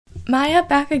Maya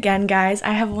back again, guys.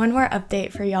 I have one more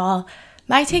update for y'all.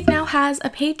 My Take now has a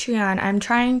Patreon. I'm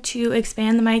trying to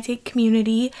expand the My Take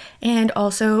community and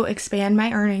also expand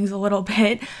my earnings a little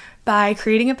bit by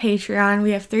creating a Patreon.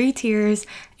 We have 3 tiers,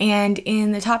 and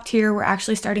in the top tier, we're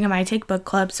actually starting a My Take book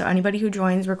club. So anybody who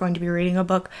joins, we're going to be reading a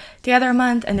book together a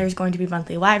month, and there's going to be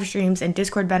monthly live streams and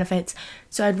Discord benefits.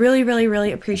 So I'd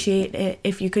really appreciate it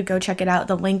if you could go check it out.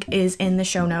 The link is in the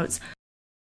show notes.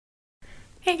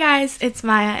 Hey guys, it's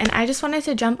Maya, and I just wanted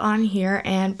to jump on here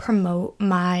and promote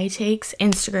My Take's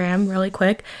Instagram really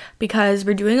quick because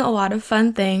we're doing a lot of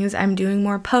fun things. I'm doing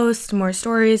more posts, more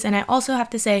stories, and I also have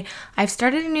to say I've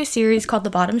started a new series called The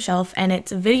Bottom Shelf, and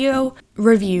it's video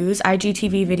reviews,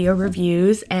 IGTV video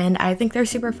reviews, and I think they're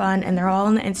super fun, and they're all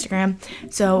on the Instagram.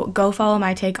 So go follow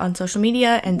My Take on social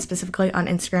media, and specifically on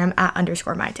Instagram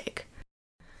 @_MyTake.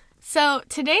 So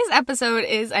today's episode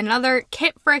is another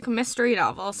Kit Frick mystery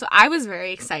novel, so I was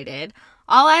very excited.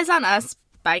 All Eyes on Us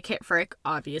by Kit Frick,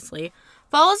 obviously,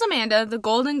 follows Amanda, the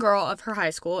golden girl of her high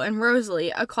school, and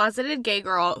Rosalie, a closeted gay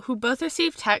girl who both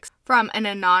receive texts from an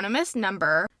anonymous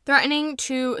number threatening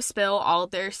to spill all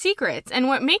their secrets. And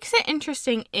what makes it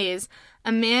interesting is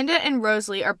Amanda and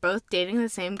Rosalie are both dating the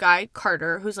same guy,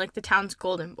 Carter, who's like the town's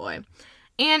golden boy.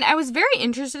 And I was very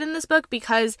interested in this book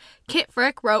because Kit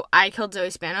Frick wrote I Killed Zoe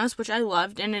Spanos, which I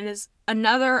loved, and it is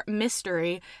another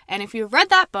mystery. And if you've read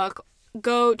that book,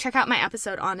 go check out my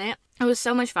episode on it. It was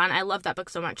so much fun. I loved that book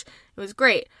so much. It was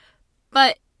great.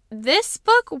 But this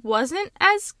book wasn't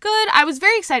as good. I was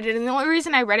very excited, and the only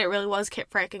reason I read it really was Kit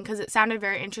Frick, and because it sounded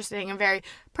very interesting and very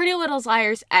Pretty Little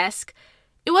Liars-esque.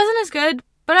 It wasn't as good,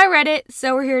 but I read it,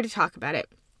 so we're here to talk about it.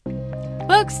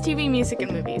 Books, TV, music,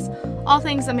 and movies. All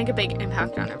things that make a big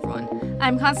impact on everyone.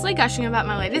 I'm constantly gushing about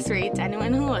my latest read to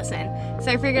anyone who will listen,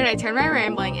 so I figured I'd turn my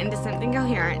rambling into something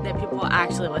coherent that people will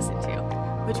actually listen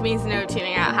to, which means no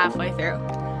tuning out halfway through.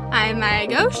 I'm Maya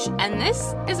Ghosh, and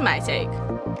this is My Take.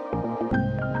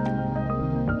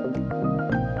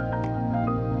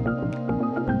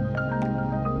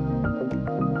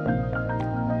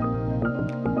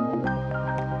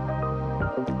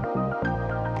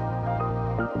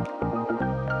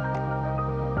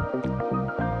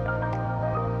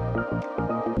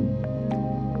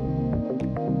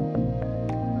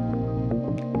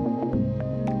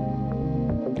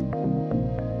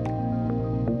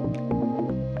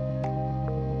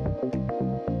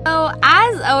 So,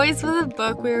 as always with a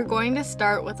book, we are going to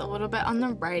start with a little bit on the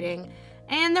writing.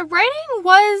 And the writing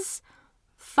was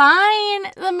fine.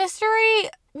 The mystery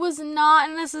was not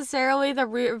necessarily the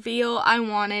reveal I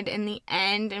wanted in the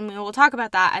end. And we will talk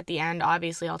about that at the end.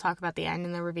 Obviously, I'll talk about the end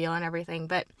and the reveal and everything.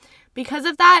 But because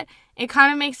of that, it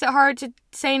kind of makes it hard to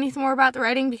say anything more about the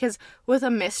writing. Because with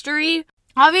a mystery,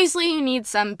 obviously you need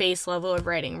some base level of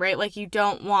writing, right? Like, you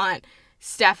don't want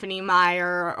Stephenie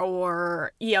Meyer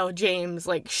or E.L. James,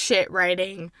 like, shit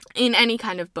writing in any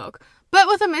kind of book. But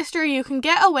with a mystery, you can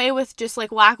get away with just,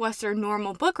 like, lackluster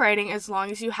normal book writing as long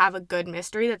as you have a good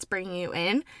mystery that's bringing you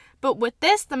in. But with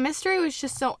this, the mystery was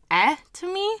just so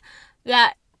to me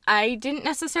that I didn't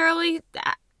necessarily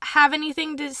have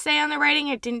anything to say on the writing.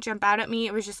 It didn't jump out at me.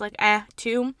 It was just like,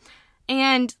 too.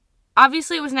 And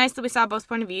obviously it was nice that we saw both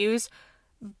point of views,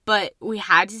 but we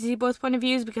had to see both point of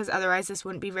views because otherwise this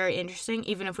wouldn't be very interesting,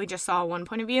 even if we just saw one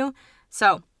point of view.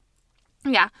 So,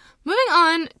 yeah. Moving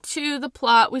on to the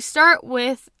plot, we start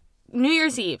with New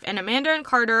Year's Eve, and Amanda and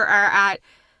Carter are at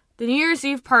the New Year's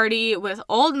Eve party with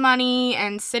old money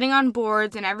and sitting on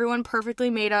boards, and everyone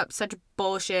perfectly made up such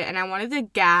bullshit, and I wanted to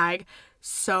gag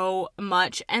so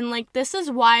much. And, like, this is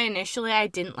why initially I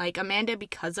didn't like Amanda,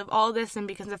 because of all this and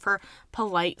because of her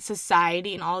polite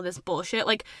society and all this bullshit.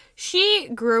 Like, she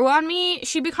grew on me.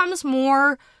 She becomes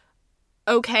more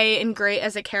okay and great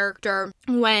as a character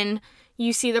when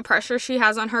you see the pressure she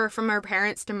has on her from her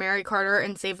parents to marry Carter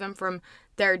and save them from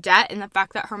their debt, and the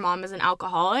fact that her mom is an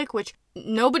alcoholic, which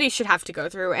nobody should have to go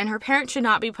through, and her parents should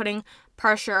not be putting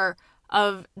pressure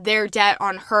of their debt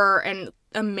on her and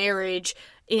a marriage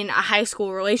in a high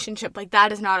school relationship. Like,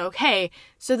 that is not okay.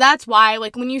 So that's why,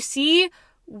 like, when you see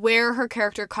where her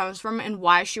character comes from and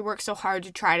why she works so hard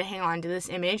to try to hang on to this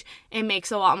image, it makes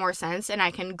a lot more sense, and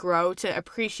I can grow to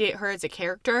appreciate her as a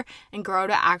character and grow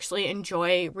to actually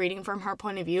enjoy reading from her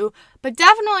point of view. But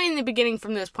definitely in the beginning,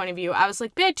 from this point of view, I was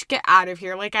like, bitch, get out of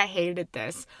here. Like, I hated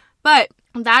this. But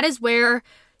that is where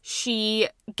she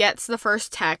gets the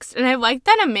first text, and I like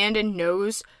that Amanda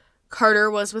knows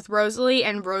Carter was with Rosalie,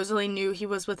 and Rosalie knew he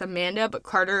was with Amanda, but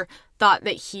Carter thought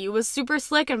that he was super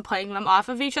slick and playing them off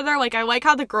of each other. Like, I like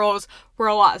how the girls were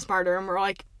a lot smarter and were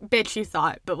like, bitch, you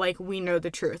thought, but, like, we know the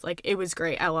truth. Like, it was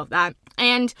great. I love that.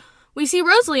 And we see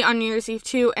Rosalie on New Year's Eve,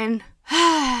 too, and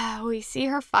we see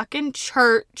her fucking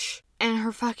church and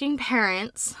her fucking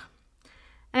parents.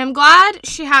 And I'm glad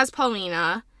she has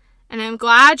Paulina. And I'm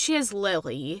glad she has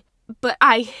Lily. But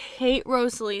I hate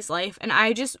Rosalie's life. And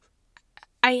I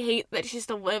hate that she has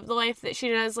to live the life that she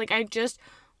does. Like, I just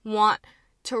want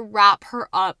to wrap her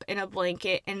up in a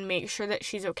blanket and make sure that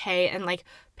she's okay. And, like,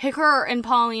 pick her and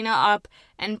Paulina up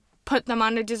and put them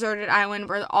on a deserted island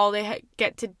where all they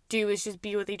get to do is just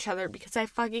be with each other, because I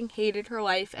fucking hated her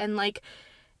life. And, like,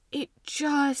 it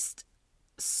just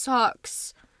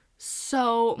sucks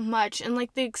so much. And,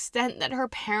 like, the extent that her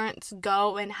parents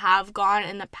go and have gone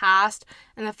in the past,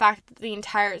 and the fact that the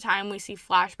entire time we see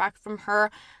flashbacks from her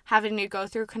having to go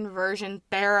through conversion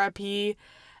therapy,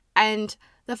 and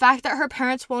the fact that her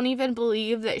parents won't even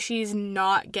believe that she's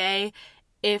not gay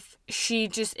if she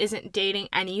just isn't dating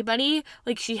anybody.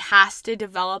 Like, she has to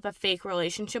develop a fake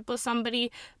relationship with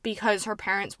somebody because her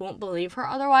parents won't believe her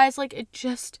otherwise. Like, it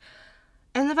just...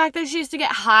 And the fact that she has to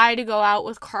get high to go out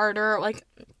with Carter. Like,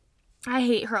 I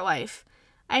hate her life.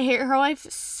 I hate her life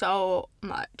so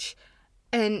much.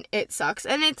 And it sucks.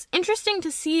 And it's interesting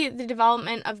to see the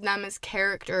development of them as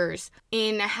characters,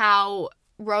 in how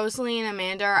Rosalie and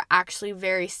Amanda are actually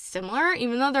very similar.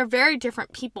 Even though they're very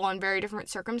different people in very different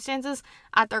circumstances,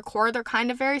 at their core, they're kind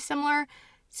of very similar.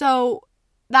 So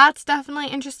that's definitely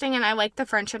interesting, and I like the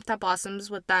friendship that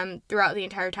blossoms with them throughout the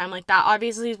entire time. Like, that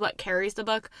obviously is what carries the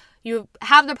book. You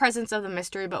have the presence of the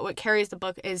mystery, but what carries the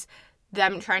book is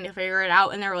them trying to figure it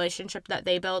out and their relationship that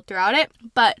they build throughout it.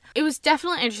 But it was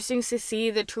definitely interesting to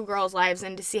see the two girls' lives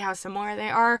and to see how similar they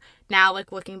are now,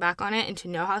 like, looking back on it, and to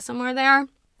know how similar they are.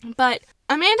 But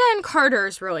Amanda and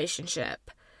Carter's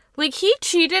relationship, like, he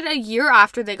cheated a year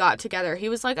after they got together. He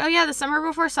was like, oh yeah, the summer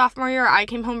before sophomore year, I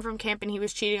came home from camp and he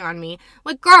was cheating on me.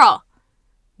 Like, girl,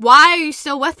 why are you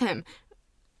still with him?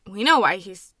 We know why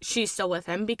she's still with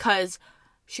him, because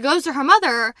she goes to her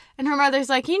mother, and her mother's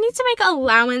like, you need to make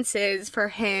allowances for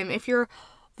him. If your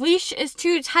leash is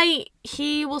too tight,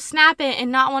 he will snap it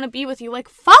and not want to be with you. Like,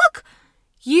 fuck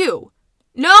you.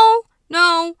 No,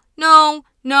 no, no,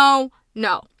 no,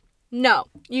 no, no.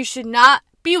 You should not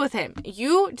be with him.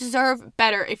 You deserve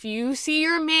better. If you see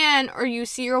your man, or you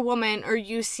see your woman, or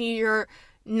you see your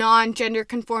non-gender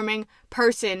conforming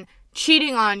person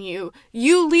cheating on you,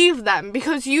 you leave them,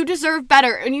 because you deserve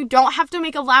better, and you don't have to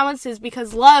make allowances,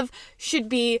 because love should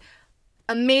be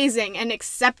amazing and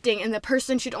accepting, and the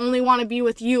person should only want to be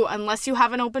with you unless you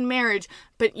have an open marriage.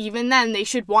 But even then, they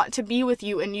should want to be with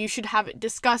you, and you should have it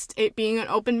discussed, it being an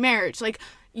open marriage. Like,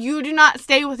 you do not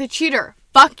stay with a cheater.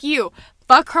 Fuck you.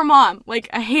 Fuck her mom. Like,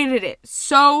 I hated it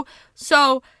so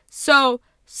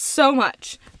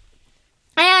much.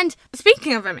 And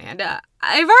speaking of Amanda,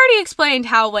 I've already explained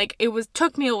how, like,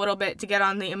 took me a little bit to get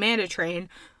on the Amanda train,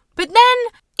 but then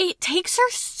it takes her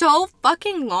so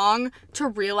fucking long to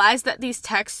realize that these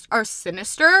texts are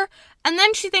sinister, and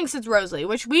then she thinks it's Rosalie,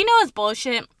 which we know is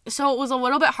bullshit, so it was a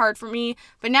little bit hard for me.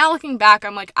 But now looking back,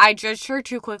 I'm like, I judged her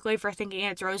too quickly for thinking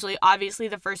it's Rosalie. Obviously,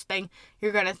 the first thing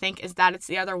you're gonna think is that it's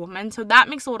the other woman, so that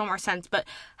makes a little more sense. But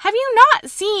have you not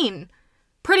seen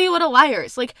Pretty Little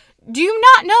Liars? Like, do you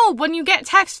not know when you get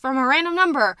text from a random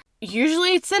number,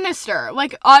 usually it's sinister?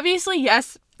 Like, obviously,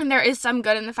 yes, and there is some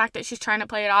good in the fact that she's trying to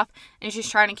play it off and she's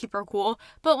trying to keep her cool.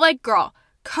 But, like, girl,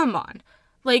 come on.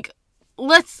 Like,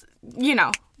 let's,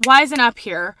 wisen up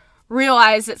here.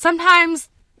 Realize that sometimes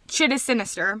shit is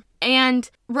sinister. And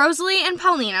Rosalie and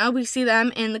Paulina, we see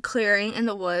them in the clearing in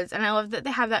the woods. And I love that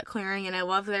they have that clearing, and I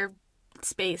love their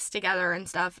space together and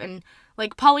stuff. And,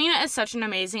 like, Paulina is such an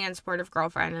amazing and supportive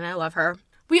girlfriend, and I love her.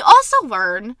 We also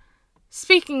learn,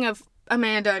 speaking of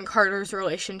Amanda and Carter's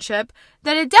relationship,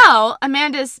 that Adele,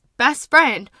 Amanda's best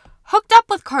friend, hooked up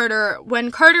with Carter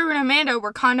when Carter and Amanda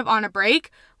were kind of on a break,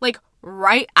 like,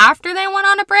 right after they went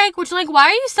on a break, which, like, why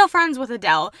are you still friends with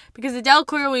Adele? Because Adele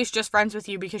clearly is just friends with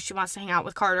you because she wants to hang out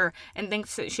with Carter and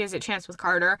thinks that she has a chance with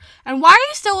Carter. And why are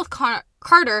you still with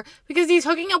Carter? Because he's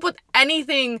hooking up with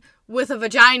anything with a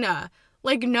vagina.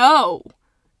 Like, no.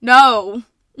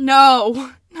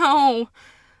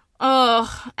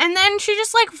 Ugh. And then she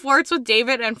just, like, flirts with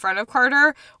David in front of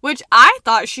Carter, which I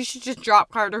thought she should just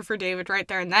drop Carter for David right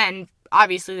there and then.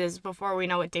 Obviously, this is before we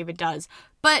know what David does.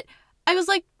 But I was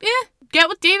like, get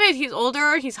with David. He's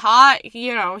older, he's hot,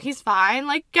 he's fine.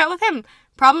 Like, get with him.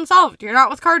 Problem solved. You're not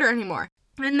with Carter anymore.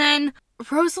 And then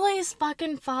Rosalie's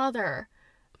fucking father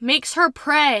makes her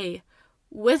pray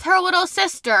with her little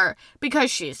sister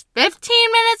because she's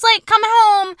 15 minutes late coming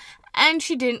home and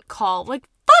she didn't call. Like,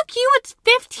 fuck you, it's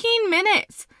 15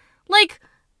 minutes. Like,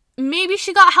 maybe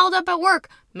she got held up at work.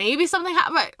 Maybe something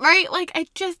happened, right? Like,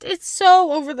 it's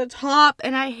so over the top,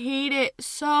 and I hate it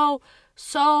so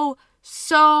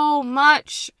so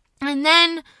much. And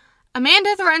then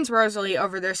Amanda threatens Rosalie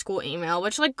over their school email,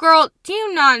 which, like, girl, do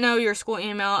you not know your school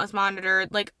email is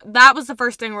monitored? Like, that was the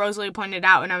first thing Rosalie pointed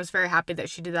out, and I was very happy that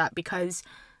she did that because,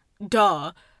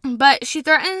 duh. But she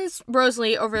threatens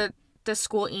Rosalie over the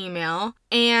school email,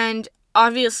 and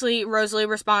obviously Rosalie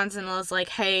responds and was like,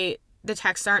 hey, the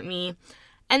texts aren't me.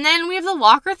 And then we have the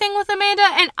locker thing with Amanda,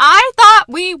 and I thought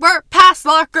we were past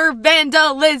locker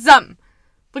vandalism.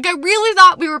 Like, I really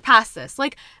thought we were past this.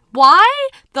 Like, why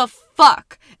the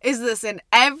fuck is this in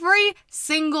every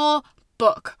single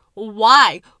book?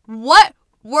 Why? What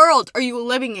world are you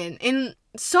living in? In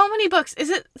so many books. Is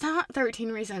it not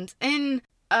 13 Reasons? In,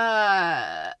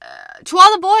 To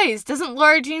All the Boys, doesn't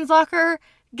Laura Jean's locker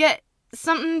get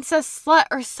something that says slut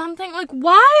or something? Like,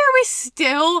 why are we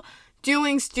still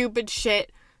doing stupid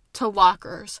shit to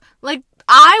lockers? Like,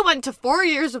 I went to 4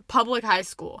 years of public high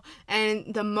school,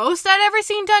 and the most I'd ever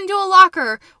seen done to a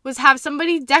locker was have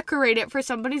somebody decorate it for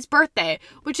somebody's birthday,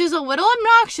 which is a little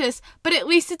obnoxious, but at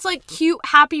least it's like cute,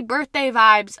 happy birthday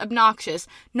vibes obnoxious,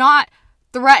 not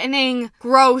threatening,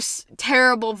 gross,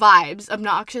 terrible vibes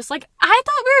obnoxious. Like, I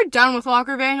thought we were done with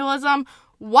locker vandalism.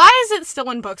 Why is it still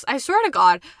in books? I swear to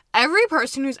God, every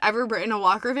person who's ever written a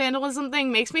locker vandalism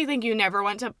thing makes me think you never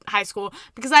went to high school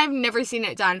because I've never seen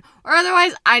it done. Or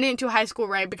otherwise, I didn't do high school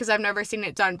right because I've never seen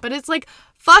it done. But it's like,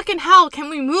 fucking hell, can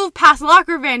we move past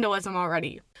locker vandalism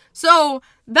already? So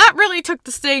that really took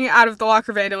the sting out of the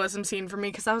locker vandalism scene for me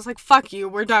because I was like, fuck you,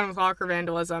 we're done with locker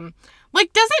vandalism.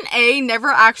 Like, doesn't A never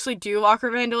actually do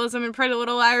locker vandalism in Pretty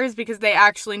Little Liars because they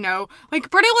actually know? Like,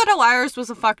 Pretty Little Liars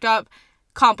was a fucked up,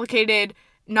 complicated,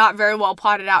 not very well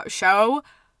plotted out show,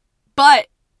 but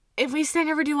at least they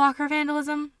never do locker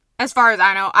vandalism. As far as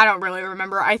I know, I don't really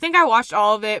remember. I think I watched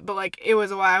all of it, but like it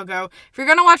was a while ago. If you're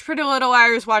gonna watch Pretty Little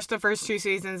Liars, watch the first 2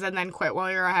 seasons and then quit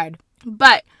while you're ahead.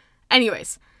 But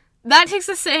anyways, that takes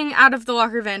the sting out of the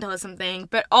locker vandalism thing,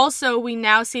 but also we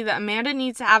now see that Amanda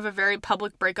needs to have a very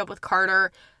public breakup with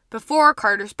Carter before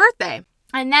Carter's birthday.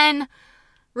 And then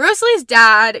Rosalie's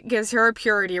dad gives her a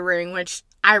purity ring, which,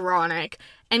 ironic,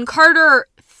 and Carter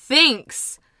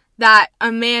thinks that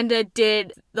Amanda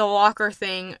did the locker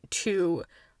thing to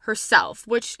herself,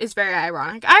 which is very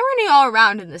ironic. Irony all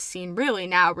around in this scene, really,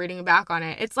 now reading back on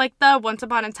it. It's like the Once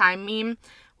Upon a Time meme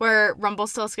where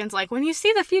Rumpelstiltskin's like, when you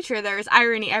see the future, there's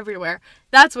irony everywhere.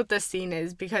 That's what this scene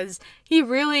is, because he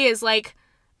really is like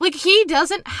he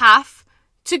doesn't have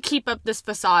to keep up this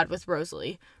facade with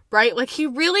Rosalie, right? Like, he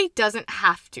really doesn't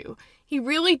have to. He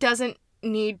really doesn't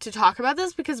need to talk about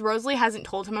this because Rosalie hasn't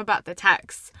told him about the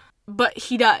texts. But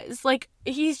he does. Like,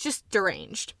 he's just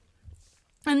deranged.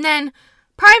 And then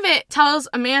Private tells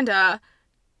Amanda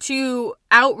to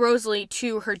out Rosalie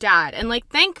to her dad. And, like,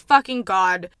 thank fucking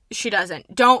God she doesn't.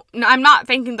 I'm not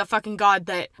thanking the fucking God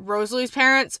that Rosalie's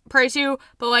parents pray to,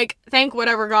 but, like, thank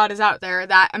whatever God is out there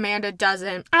that Amanda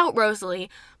doesn't out Rosalie.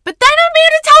 But then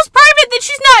Amanda tells Private that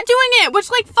she's not doing it,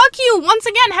 which, like, fuck you. Once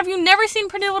again, have you never seen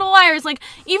Pretty Little Liars? Like,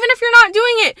 even if you're not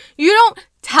doing it, you don't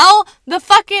tell the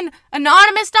fucking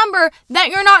anonymous number that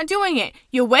you're not doing it.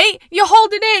 You wait, you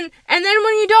hold it in, and then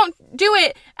when you don't do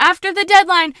it after the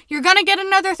deadline, you're gonna get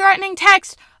another threatening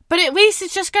text, but at least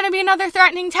it's just gonna be another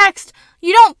threatening text.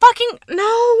 You don't fucking...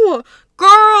 No!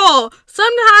 Girl!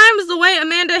 Sometimes the way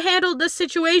Amanda handled this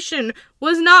situation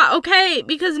was not okay,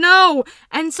 because no.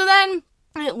 And so then,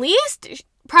 at least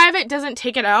Private doesn't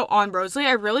take it out on Rosalie.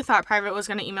 I really thought Private was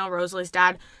gonna email Rosalie's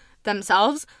dad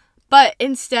themselves. But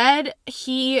instead,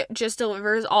 he just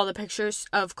delivers all the pictures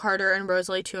of Carter and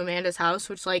Rosalie to Amanda's house,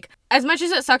 which, like, as much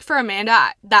as it sucked for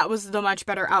Amanda, that was the much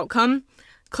better outcome,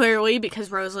 clearly,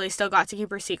 because Rosalie still got to keep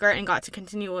her secret and got to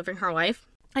continue living her life.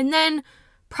 And then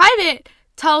Private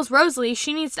tells Rosalie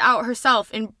she needs to out herself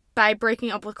by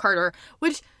breaking up with Carter,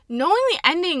 which, knowing the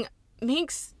ending,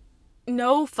 makes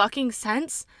no fucking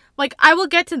sense. Like, I will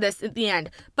get to this at the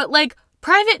end, but, like,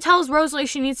 Private tells Rosalie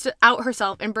she needs to out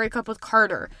herself and break up with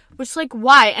Carter, which, like,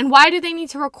 why? And why do they need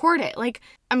to record it? Like,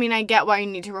 I mean, I get why you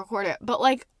need to record it, but,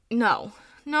 like, no.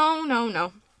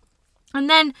 No. And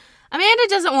then Amanda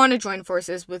doesn't want to join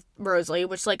forces with Rosalie,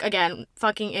 which, like, again,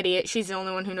 fucking idiot. She's the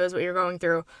only one who knows what you're going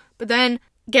through. But then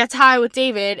gets high with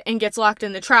David and gets locked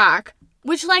in the track,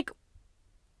 which, like,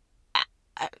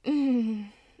 I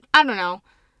don't know.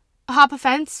 Hop a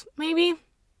fence, maybe?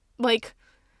 Like,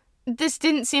 this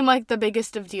didn't seem like the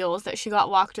biggest of deals that she got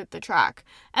locked at the track.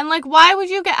 And, like, why would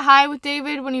you get high with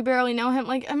David when you barely know him?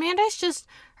 Like, Amanda's just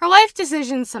her life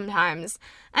decisions sometimes.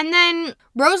 And then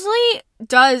Rosalie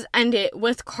does end it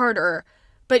with Carter,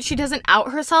 but she doesn't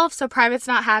out herself, so Private's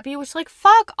not happy, which, like,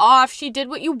 fuck off. She did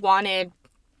what you wanted.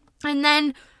 And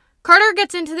then Carter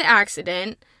gets into the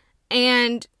accident,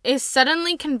 and is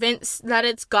suddenly convinced that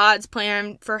it's God's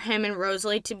plan for him and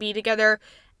Rosalie to be together,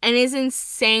 and is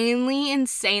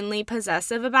insanely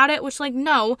possessive about it, which, like,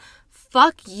 no,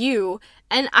 fuck you.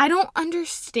 And I don't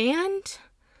understand.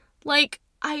 Like,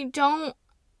 I don't,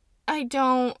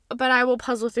 but I will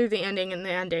puzzle through the ending and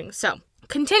the ending. So,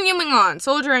 continuing on,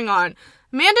 soldiering on.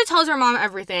 Amanda tells her mom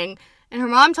everything, and her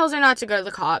mom tells her not to go to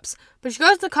the cops, but she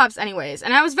goes to the cops anyways.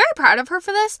 And I was very proud of her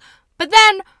for this, but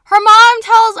then her mom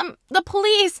tells the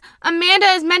police Amanda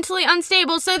is mentally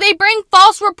unstable, so they bring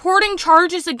false reporting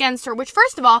charges against her, which,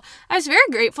 first of all, I was very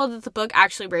grateful that the book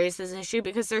actually raised this issue,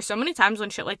 because there's so many times when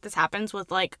shit like this happens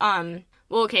with, like,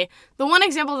 well, okay, the one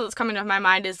example that's coming to my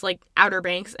mind is, like, Outer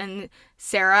Banks and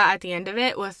Sarah at the end of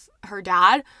it with her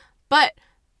dad, but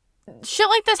shit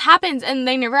like this happens, and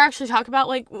they never actually talk about,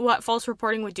 like, what false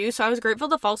reporting would do, so I was grateful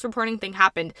the false reporting thing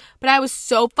happened, but I was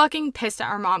so fucking pissed at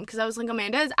her mom, because I was like,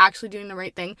 Amanda is actually doing the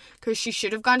right thing, because she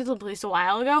should have gone to the police a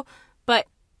while ago, but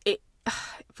it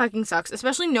fucking sucks,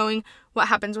 especially knowing what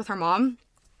happens with her mom.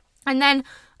 And then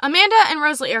Amanda and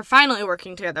Rosalie are finally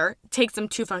working together. It takes them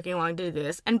too fucking long to do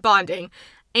this, and bonding,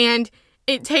 and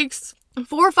it takes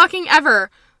for fucking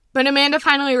ever. But Amanda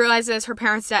finally realizes her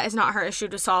parents' debt is not her issue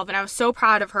to solve, and I was so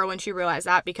proud of her when she realized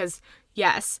that, because,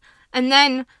 yes. And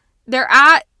then they're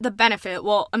at the benefit.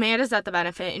 Well, Amanda's at the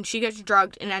benefit, and she gets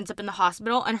drugged and ends up in the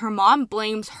hospital, and her mom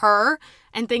blames her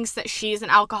and thinks that she's an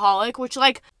alcoholic, which,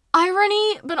 like,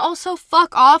 irony, but also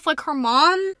fuck off. Like, her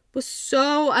mom was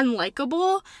so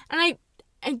unlikable, and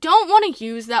I don't want to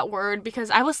use that word, because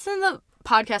I listened to the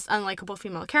podcast Unlikable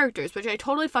Female Characters, which I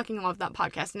totally fucking love that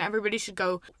podcast, and everybody should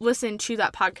go listen to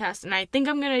that podcast, and I think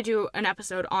I'm gonna do an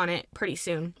episode on it pretty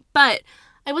soon. But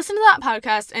I listened to that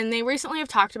podcast, and they recently have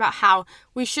talked about how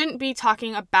we shouldn't be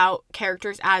talking about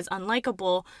characters as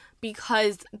unlikable,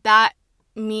 because that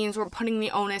means we're putting the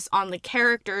onus on the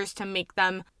characters to make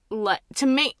them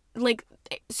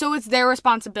so it's their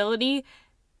responsibility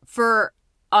for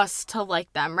us to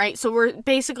like them, right? So we're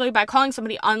basically, by calling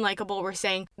somebody unlikable, we're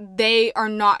saying they are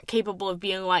not capable of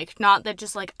being liked, not that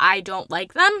just, like, I don't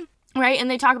like them, right?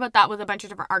 And they talk about that with a bunch of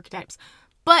different archetypes.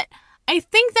 But I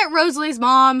think that Rosalie's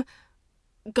mom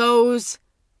goes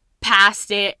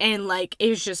past it and, like,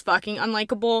 is just fucking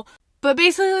unlikable. But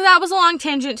basically that was a long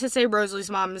tangent to say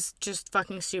Rosalie's mom is just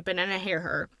fucking stupid, and I hear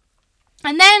her.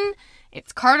 And then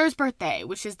it's Carter's birthday,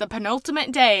 which is the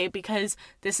penultimate day, because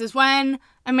this is when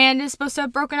Amanda is supposed to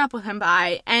have broken up with him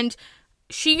by. And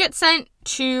she gets sent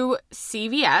to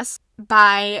CVS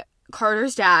by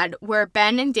Carter's dad, where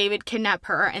Ben and David kidnap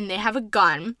her, and they have a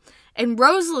gun. And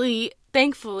Rosalie,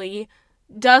 thankfully,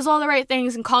 does all the right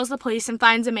things and calls the police and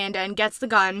finds Amanda and gets the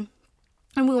gun.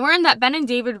 And we learn that Ben and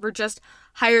David were just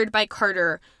hired by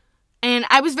Carter. And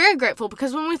I was very grateful,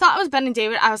 because when we thought it was Ben and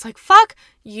David, I was like, fuck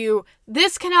you.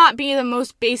 This cannot be the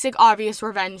most basic, obvious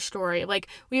revenge story. Like,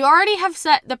 we already have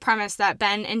set the premise that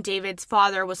Ben and David's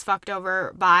father was fucked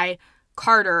over by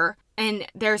Carter, and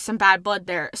there's some bad blood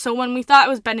there. So when we thought it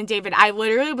was Ben and David, I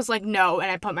literally was like, no, and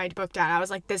I put my book down. I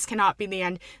was like, this cannot be the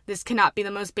end. This cannot be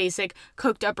the most basic,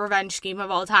 cooked-up revenge scheme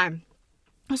of all time.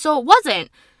 So it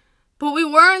wasn't. But we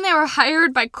learned they were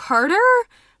hired by Carter,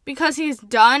 because he's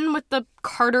done with the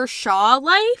Carter Shaw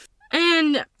life.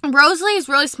 And Rosalie is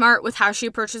really smart with how she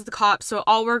approaches the cops, so it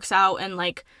all works out, and,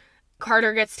 like,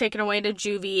 Carter gets taken away to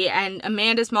juvie, and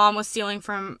Amanda's mom was stealing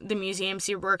from the museum,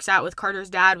 so it works out with Carter's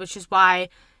dad, which is why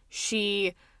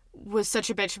she was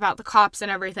such a bitch about the cops and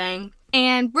everything.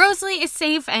 And Rosalie is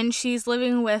safe, and she's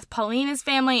living with Paulina's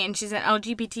family, and she's an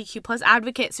LGBTQ plus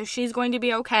advocate, so she's going to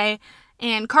be okay.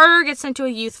 And Carter gets sent to a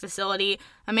youth facility.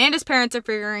 Amanda's parents are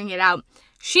figuring it out.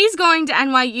 She's going to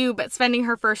NYU, but spending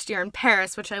her first year in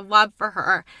Paris, which I love for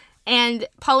her. And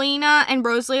Paulina and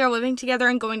Rosalie are living together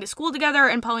and going to school together,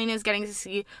 and Paulina is getting to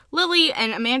see Lily,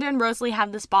 and Amanda and Rosalie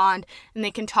have this bond, and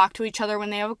they can talk to each other when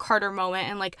they have a Carter moment,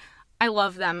 and, like, I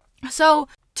love them. So,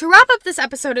 to wrap up this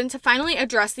episode and to finally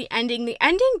address the ending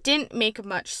didn't make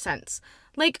much sense.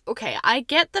 Like, okay, I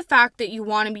get the fact that you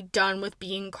want to be done with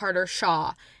being Carter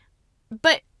Shaw,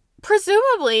 but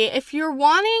presumably, if you're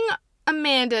wanting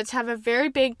Amanda to have a very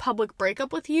big public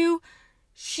breakup with you,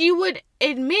 she would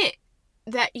admit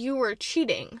that you were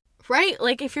cheating, right?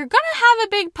 Like, if you're gonna have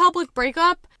a big public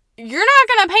breakup, you're not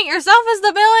gonna paint yourself as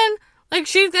the villain. Like,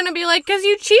 she's gonna be like, 'cause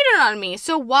you cheated on me.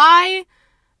 So why?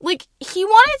 Like, he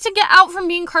wanted to get out from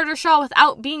being Carter Shaw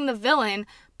without being the villain,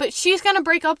 but she's gonna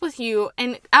break up with you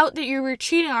and out that you were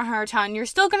cheating on her town. You're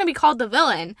still gonna be called the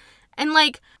villain. And,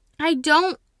 like, I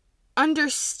don't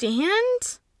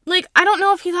understand. Like, I don't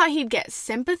know if he thought he'd get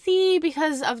sympathy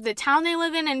because of the town they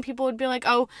live in, and people would be like,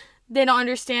 oh, they don't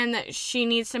understand that she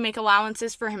needs to make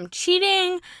allowances for him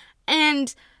cheating.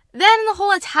 And then the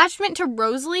whole attachment to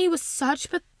Rosalie was such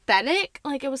pathetic.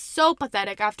 Like, it was so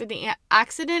pathetic after the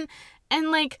accident.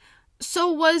 And, like,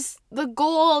 so was the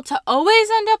goal to always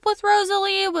end up with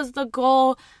Rosalie? Was the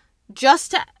goal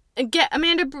just to get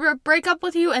Amanda to break up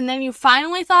with you, and then you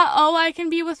finally thought, oh, I can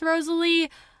be with Rosalie?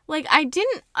 Like, I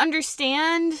didn't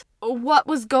understand what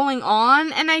was going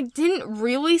on, and I didn't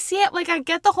really see it. Like, I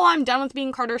get the whole I'm done with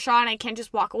being Carter Shaw and I can't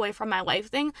just walk away from my life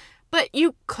thing, but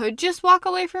you could just walk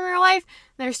away from your life.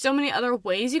 There's so many other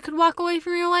ways you could walk away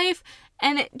from your life,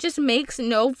 and it just makes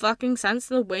no fucking sense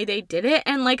the way they did it.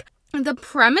 And, like, the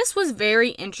premise was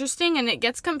very interesting, and it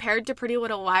gets compared to Pretty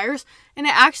Little Liars, and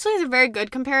it actually is a very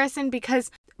good comparison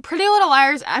because Pretty Little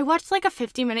Liars, I watched like a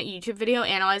 50-minute YouTube video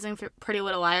analyzing Pretty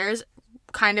Little Liars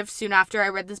kind of soon after I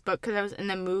read this book because I was in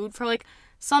the mood for like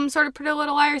some sort of Pretty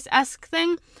Little Liars-esque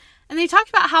thing, and they talked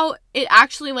about how it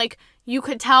actually, like, you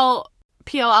could tell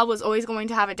PLL was always going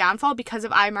to have a downfall because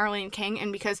of I, Marlene King,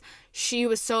 and because she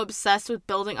was so obsessed with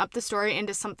building up the story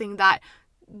into something that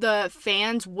the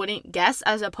fans wouldn't guess,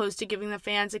 as opposed to giving the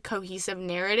fans a cohesive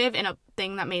narrative and a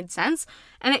thing that made sense.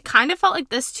 And it kind of felt like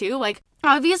this too. Like,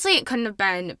 obviously it couldn't have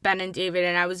been Ben and David,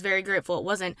 and I was very grateful it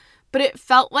wasn't, but it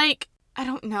felt like, I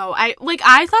don't know, I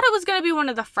thought it was going to be one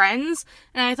of the friends,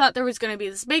 and I thought there was going to be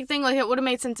this big thing. Like, it would have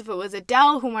made sense if it was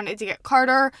Adele who wanted to get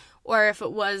Carter, or if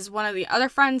it was one of the other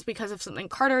friends because of something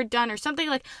Carter had done or something.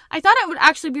 Like, I thought it would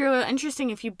actually be really interesting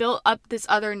if you built up this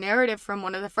other narrative from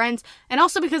one of the friends, and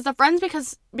also because the friends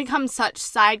become such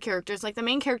side characters. Like, the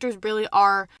main characters really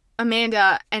are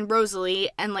Amanda and Rosalie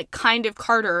and, like, kind of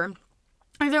Carter.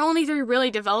 Like, they're only three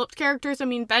really developed characters. I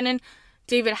mean, Ben and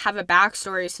David have a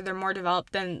backstory, so they're more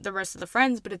developed than the rest of the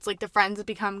friends, but it's like the friends have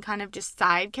become kind of just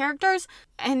side characters.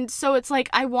 And so it's like,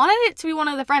 I wanted it to be one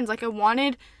of the friends. Like, I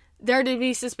wanted there to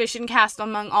be suspicion cast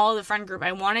among all of the friend group.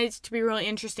 I wanted it to be really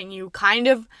interesting. You kind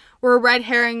of were red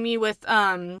herring me with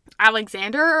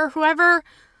Alexander or whoever.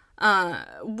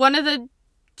 One of the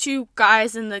two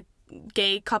guys in the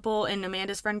gay couple in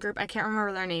Amanda's friend group, I can't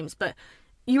remember their names, but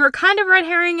you were kind of red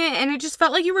herring it, and it just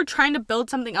felt like you were trying to build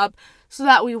something up so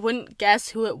that we wouldn't guess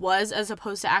who it was, as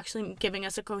opposed to actually giving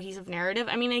us a cohesive narrative.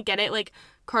 I mean, I get it, like,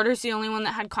 Carter's the only one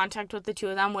that had contact with the two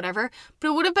of them, whatever, but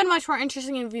it would have been much more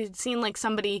interesting if you'd seen, like,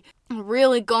 somebody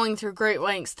really going through great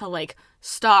lengths to, like,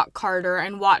 stalk Carter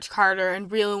and watch Carter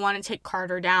and really want to take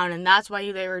Carter down, and that's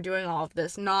why they were doing all of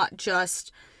this, not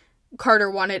just Carter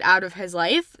wanted out of his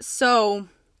life. So,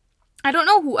 I don't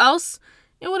know who else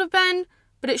it would have been,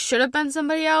 but it should have been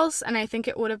somebody else, and I think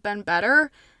it would have been better.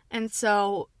 And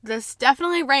so this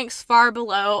definitely ranks far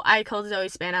below I Killed Zoe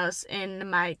Spanos in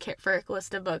my Kit Frick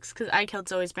list of books, because I Killed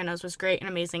Zoe Spanos was great and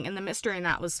amazing, and the mystery in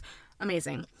that was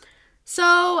amazing.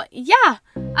 So, yeah,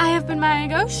 I have been Maya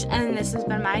Ghosh, and this has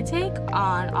been my take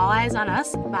on All Eyes on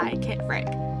Us by Kit Frick.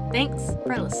 Thanks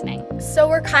for listening. So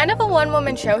we're kind of a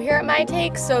one-woman show here at My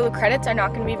Take, so the credits are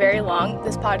not going to be very long.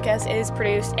 This podcast is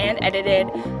produced and edited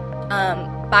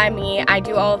by me. I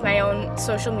do all of my own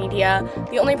social media.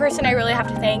 The only person I really have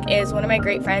to thank is one of my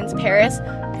great friends, Paris,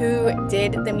 who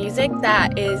did the music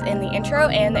that is in the intro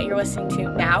and that you're listening to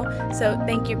now. So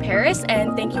thank you, Paris,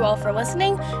 and thank you all for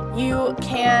listening. You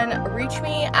can reach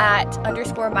me at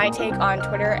 _mytake on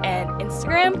Twitter and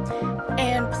Instagram.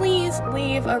 And please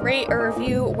leave a rate or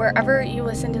review wherever you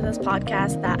listen to this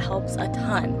podcast. That helps a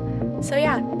ton. So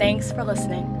yeah, thanks for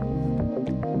listening.